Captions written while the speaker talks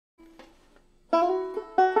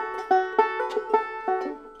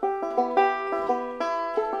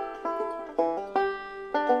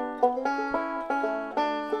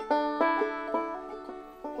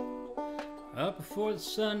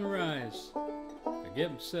sunrise, I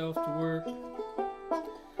get myself to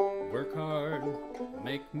work hard,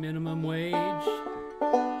 make minimum wage,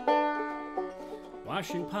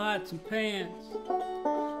 washing pots and pans,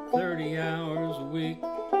 30 hours a week.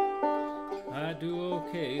 I do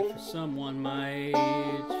okay for someone my age.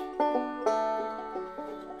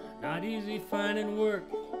 Not easy finding work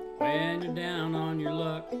when you're down on your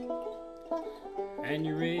luck and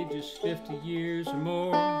your age is 50 years or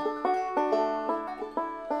more.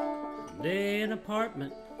 Day an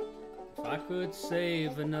apartment, if I could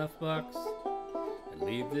save enough bucks, I'd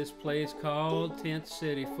leave this place called Tent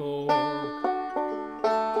City for.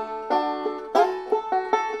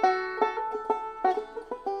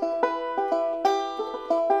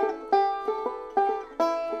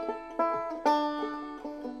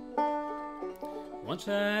 Once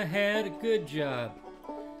I had a good job,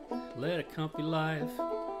 led a comfy life,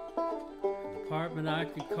 an apartment I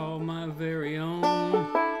could call my very own.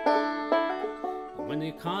 But when the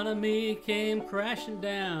economy came crashing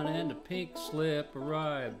down and the pink slip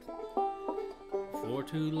arrived, before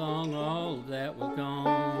too long all of that was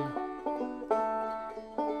gone.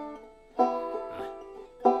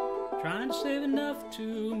 Trying to save enough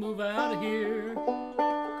to move out of here,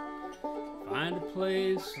 find a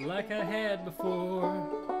place like I had before.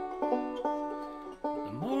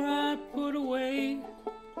 The more I put away,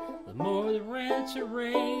 the more the rents are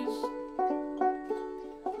raised.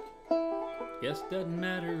 Guess doesn't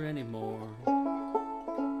matter anymore.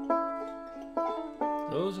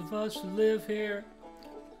 Those of us who live here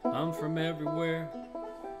come from everywhere.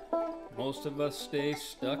 Most of us stay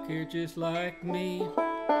stuck here just like me.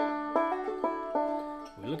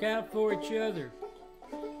 We look out for each other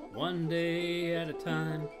one day at a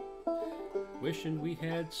time, wishing we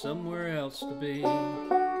had somewhere else to be.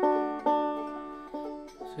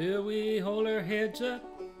 Till we hold our heads up,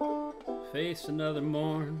 face another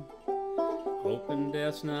morn, hoping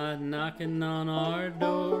death's not knocking on our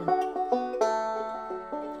door.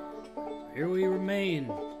 Here we remain,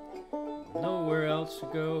 nowhere else to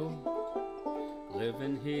go,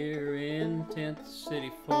 living here in Tent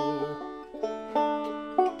City 4.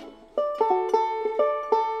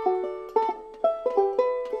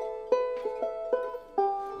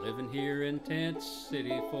 Living here in Tent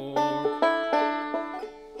City 4.